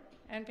Lord,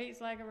 and Peace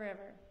Like a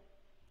River.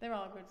 They're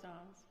all good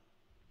songs.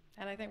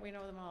 And I think we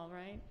know them all,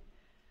 right?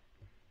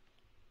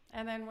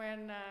 And then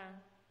when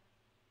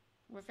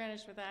we're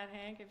finished with that,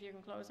 Hank, if you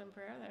can close in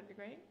prayer, that'd be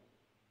great.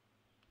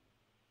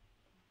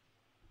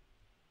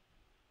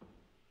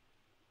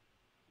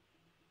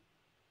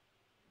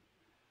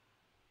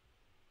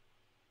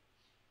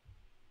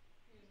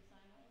 Use the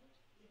sign language?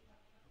 Is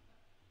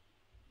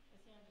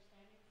he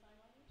understanding the sign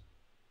language?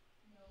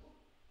 No.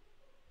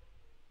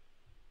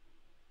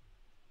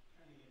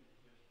 Trying to get the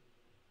gist of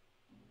it.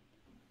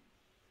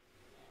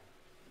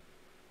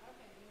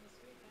 Okay, in the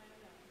sweet by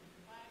and by.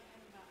 By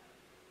and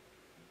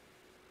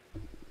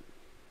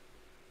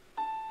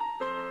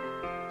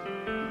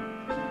by.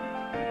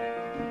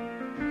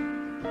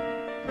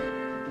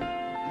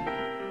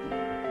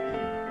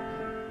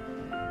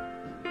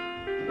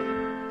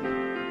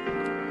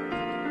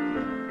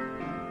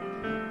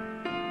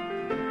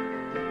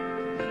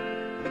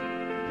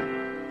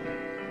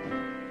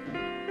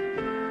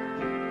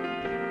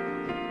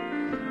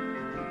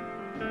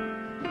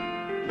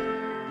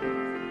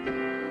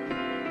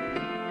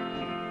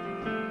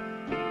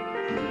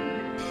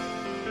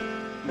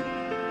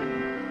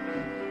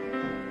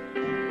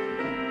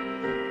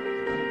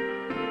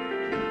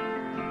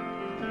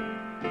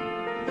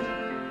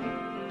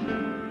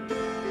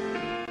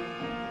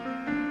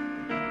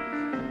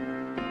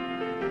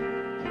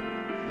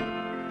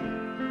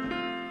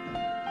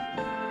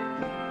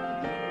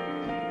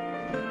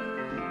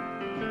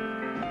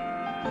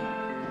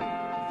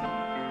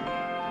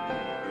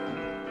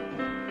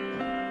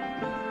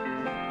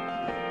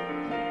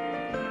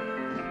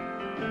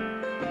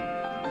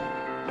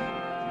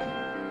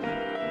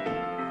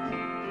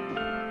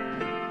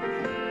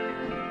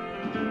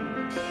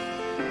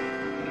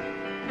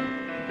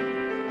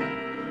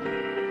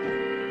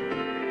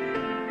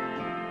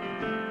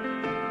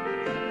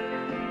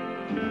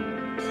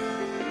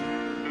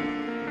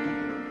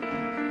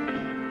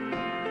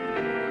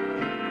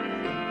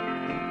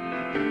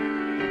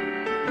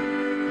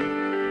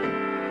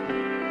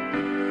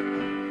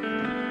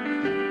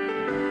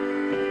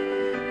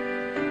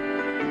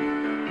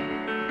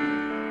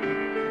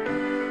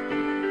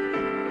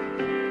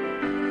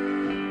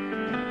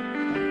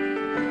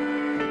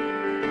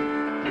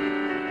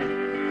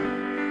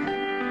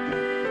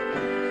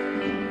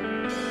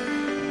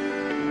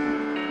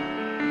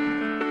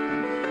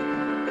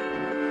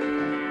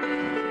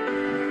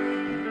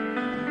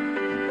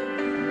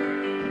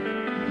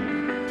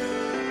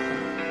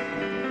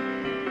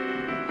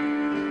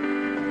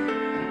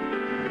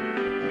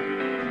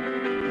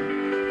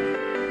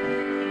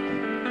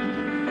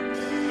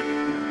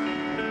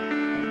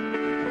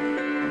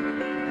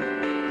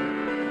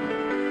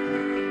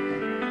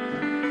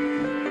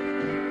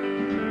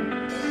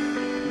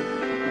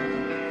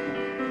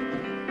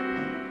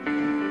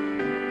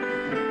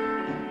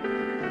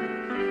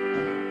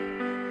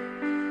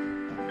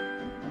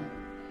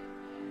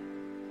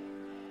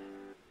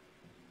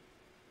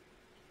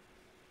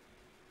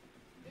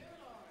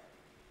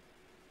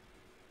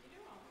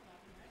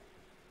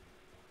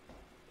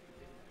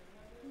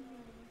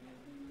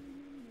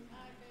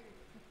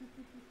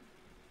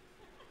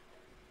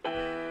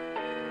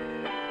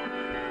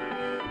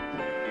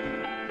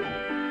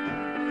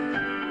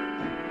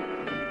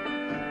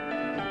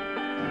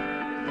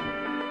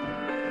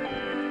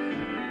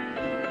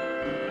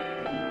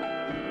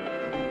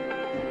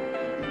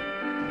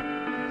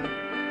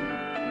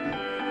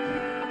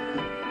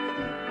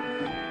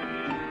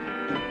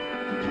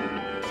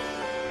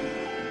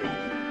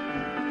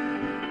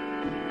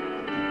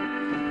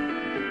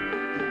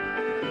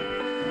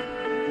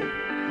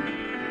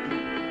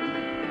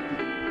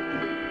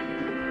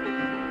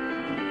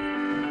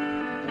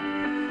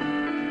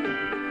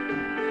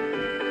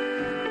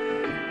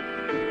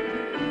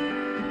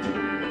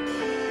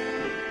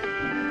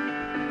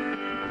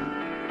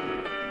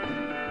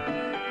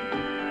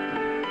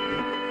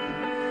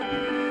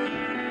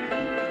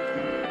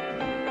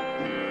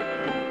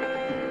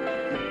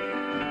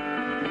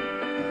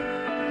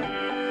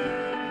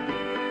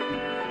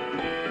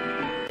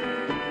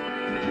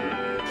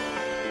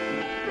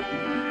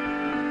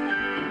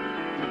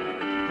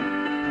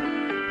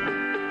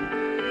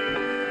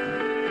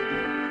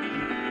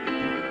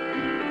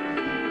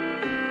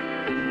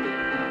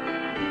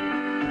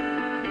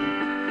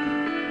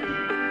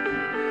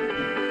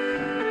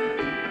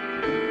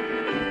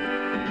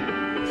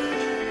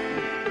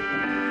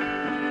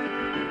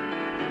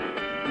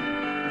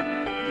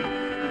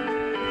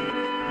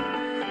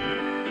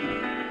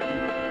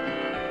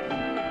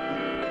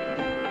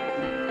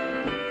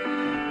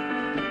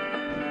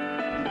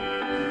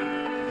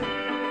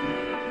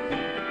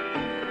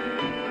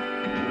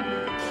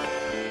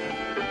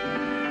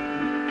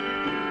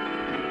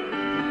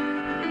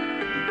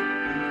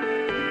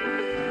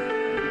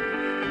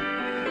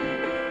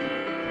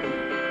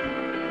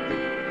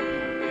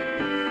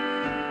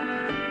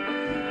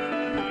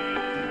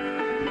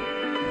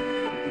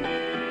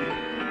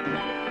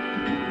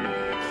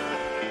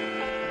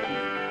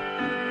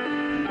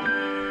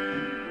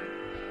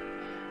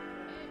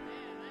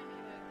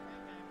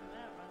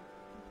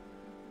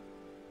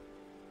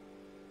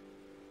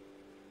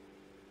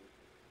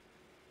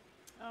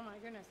 Oh my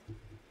goodness.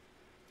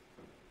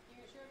 You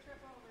can sure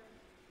trip over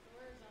the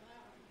words on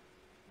that one.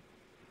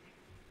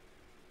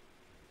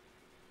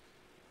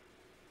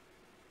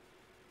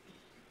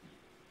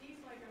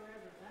 Peace like a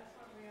river, that's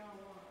what we all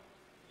want.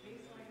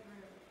 Peace like a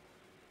river.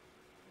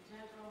 A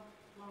gentle,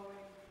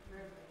 flowing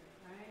river,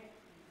 right?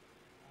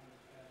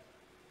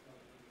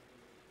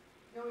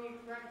 No,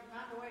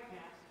 not the white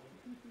caps.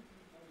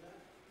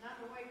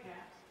 Not the white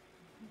caps.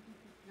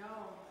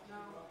 No,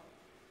 no.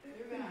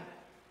 You got it.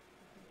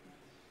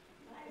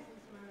 Nice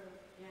and smooth,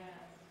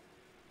 yes.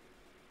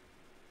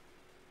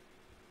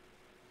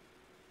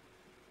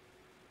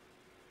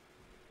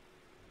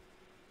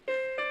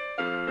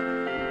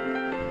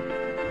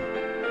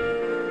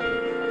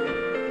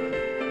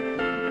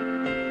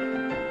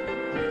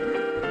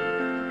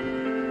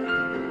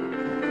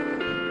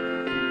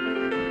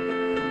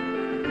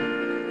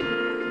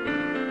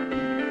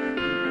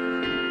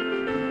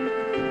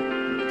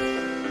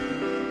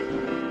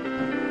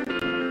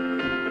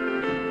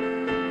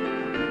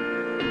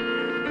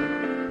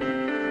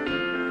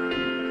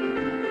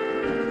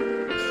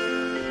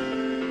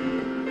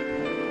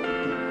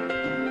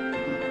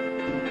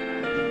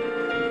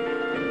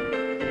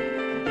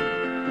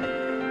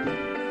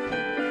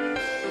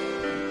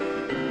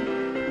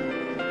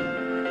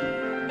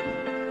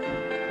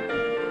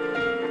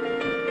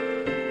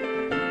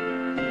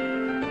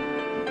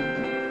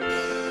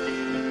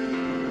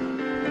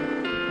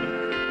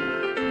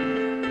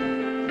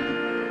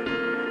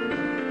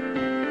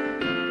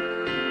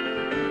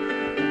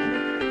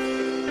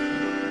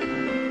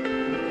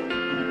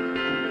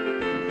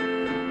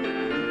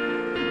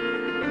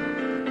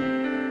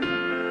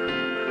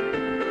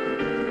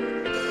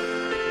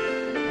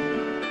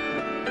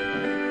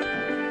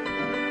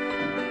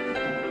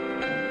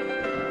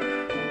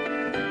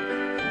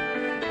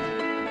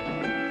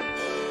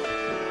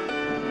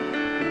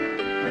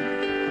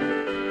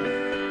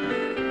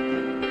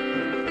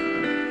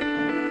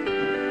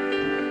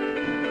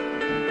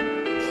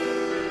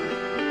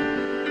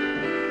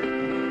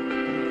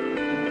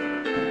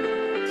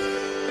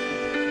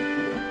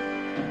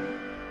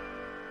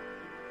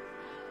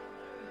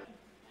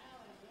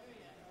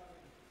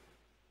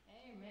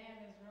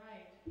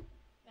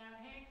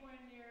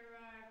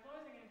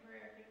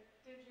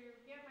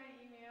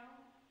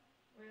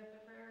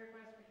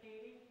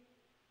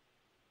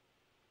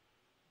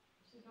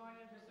 Going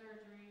in for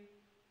surgery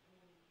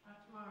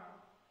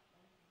tomorrow.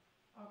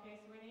 Okay,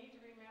 so we need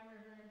to remember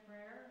her in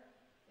prayer.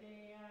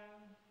 The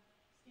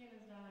skin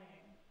is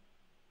dying,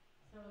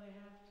 so they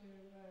have to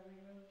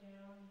remove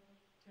down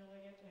till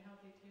they get to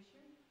healthy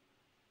tissue.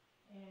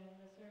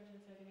 And the surgeon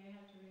said he may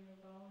have to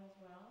remove bone as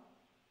well.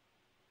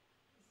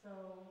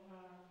 So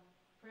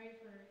pray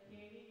for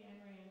Katie and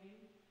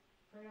Randy.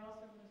 Pray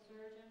also for the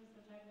surgeons,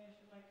 the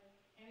technicians, like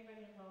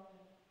anybody involved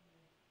in it.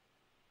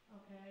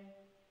 Okay?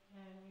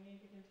 And we need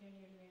to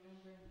continue to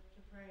remember to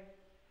pray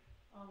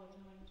all the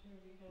time too,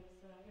 because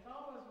if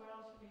all goes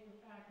well, she'll be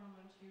back home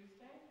on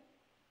Tuesday,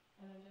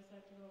 and then just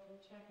have to go for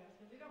checkups,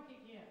 because they don't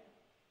keep you in.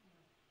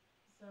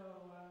 So,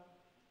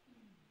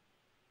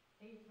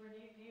 for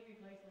knee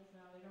replacements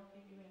now, they don't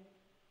keep you in.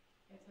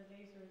 It's a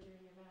day surgery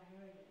and you're back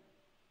out again.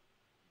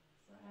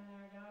 So, and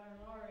our daughter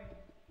Lori,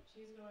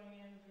 she's going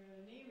in for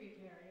the knee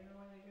repair, you know,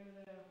 when they do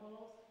the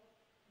holes,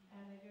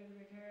 and they do the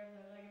repair of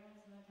the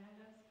ligaments and the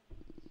tendons.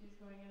 She's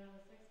going in on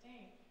the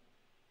 16th.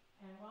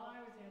 And while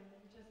I was in,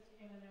 just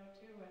in and out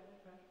too with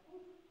it, but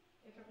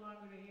it took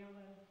longer to heal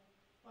than,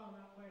 well,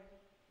 not quite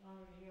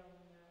longer to heal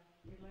than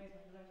the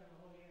replacement, because that took a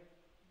whole year.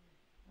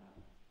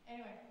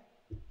 Anyway,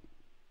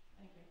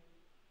 thank you.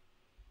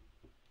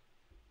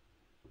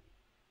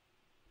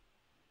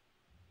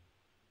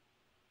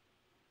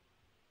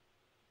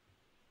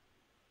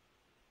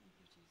 Thank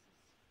you, Jesus.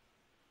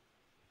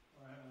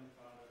 Our Heavenly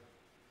Father,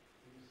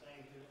 we just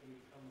thank you that we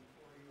come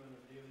before you on a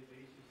daily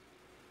basis,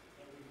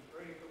 that we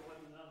pray for one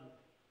another.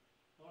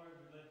 Lord,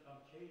 we lift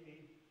up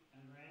Katie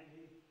and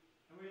Randy,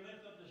 and we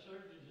lift up the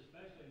surgeons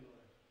especially,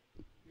 Lord.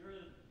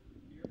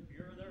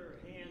 You're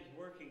their hands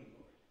working,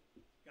 Lord.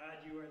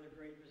 God, you are the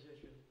great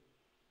physician.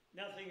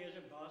 Nothing is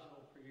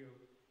impossible for you.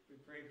 We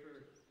pray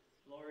for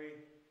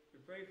Lori. We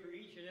pray for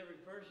each and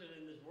every person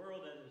in this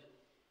world that is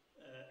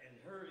and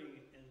hurting,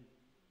 and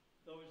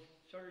those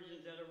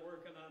surgeons that are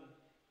working on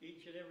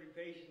each and every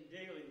patient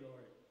daily,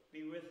 Lord.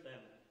 Be with them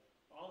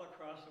all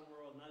across the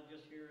world, not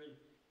just here in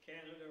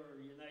Canada or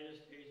the United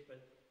States, but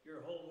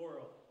your whole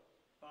world.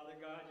 Father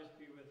God, just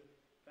be with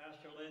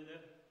Pastor Linda,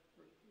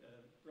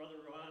 Brother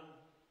Ron,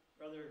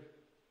 Brother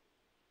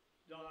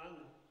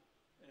Don,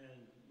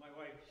 and my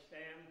wife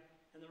Sam,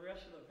 and the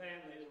rest of the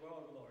family as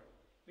well, Lord.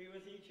 Be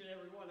with each and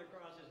every one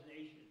across this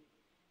nation.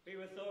 Be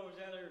with those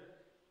that are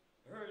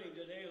hurting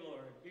today,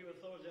 Lord. Be with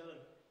those that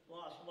have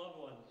lost loved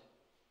ones.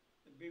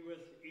 And be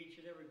with each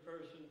and every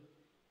person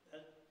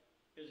that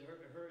is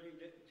hurting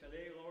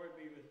today, Lord.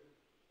 Be with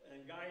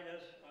and guide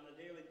us on a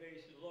daily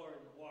basis, Lord.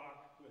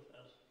 Walk with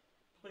us.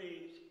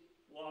 Please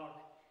walk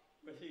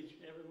with each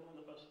and every one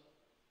of us.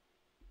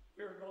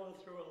 We're going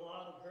through a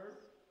lot of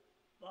hurt,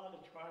 a lot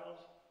of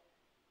trials,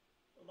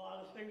 a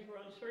lot of things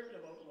we're uncertain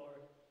about, Lord.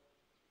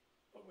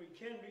 But we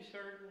can be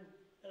certain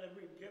that if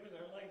we've given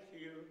our life to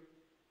you,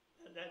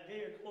 that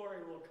day of glory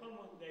will come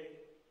one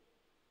day.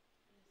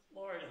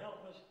 Lord,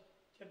 help us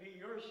to be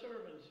your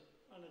servants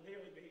on a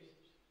daily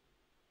basis.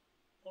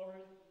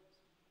 Lord,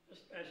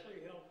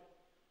 especially help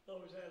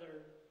those that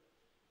are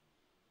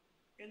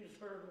in the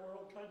third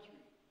world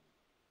country,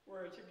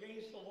 where it's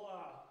against the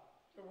law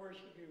to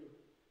worship you,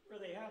 where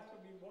they have to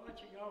be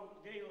watching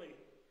out daily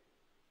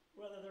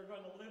whether they're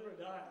going to live or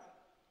die.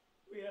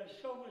 We have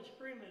so much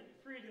freedom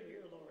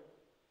here, Lord.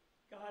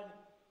 God,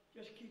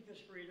 just keep this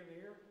freedom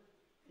here.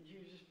 In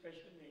Jesus'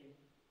 precious name,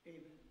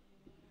 amen.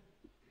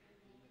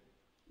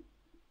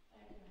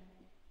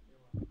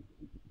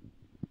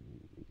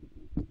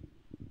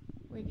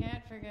 We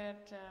can't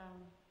forget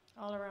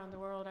all around the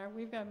world.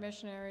 We've got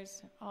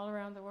missionaries all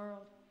around the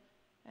world,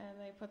 and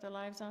they put their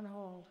lives on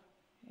hold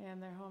in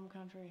their home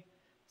country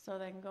so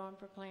they can go and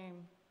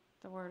proclaim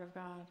the Word of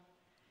God.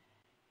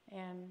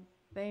 And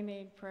they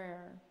need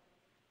prayer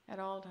at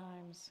all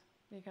times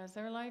because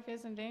their life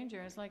is in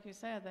danger. It's like you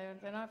said,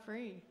 they're not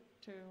free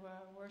to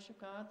worship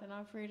God. They're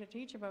not free to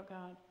teach about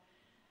God.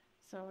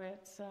 So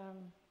it's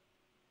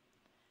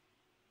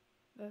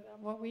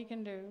what we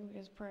can do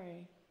is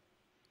pray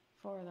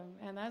for them.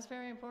 And that's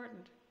very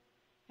important.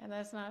 And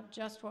that's not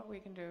just what we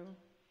can do.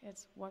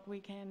 It's what we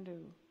can do.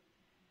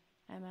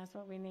 And that's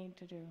what we need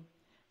to do.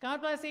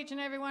 God bless each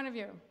and every one of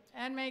you.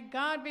 And may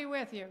God be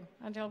with you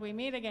until we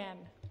meet again.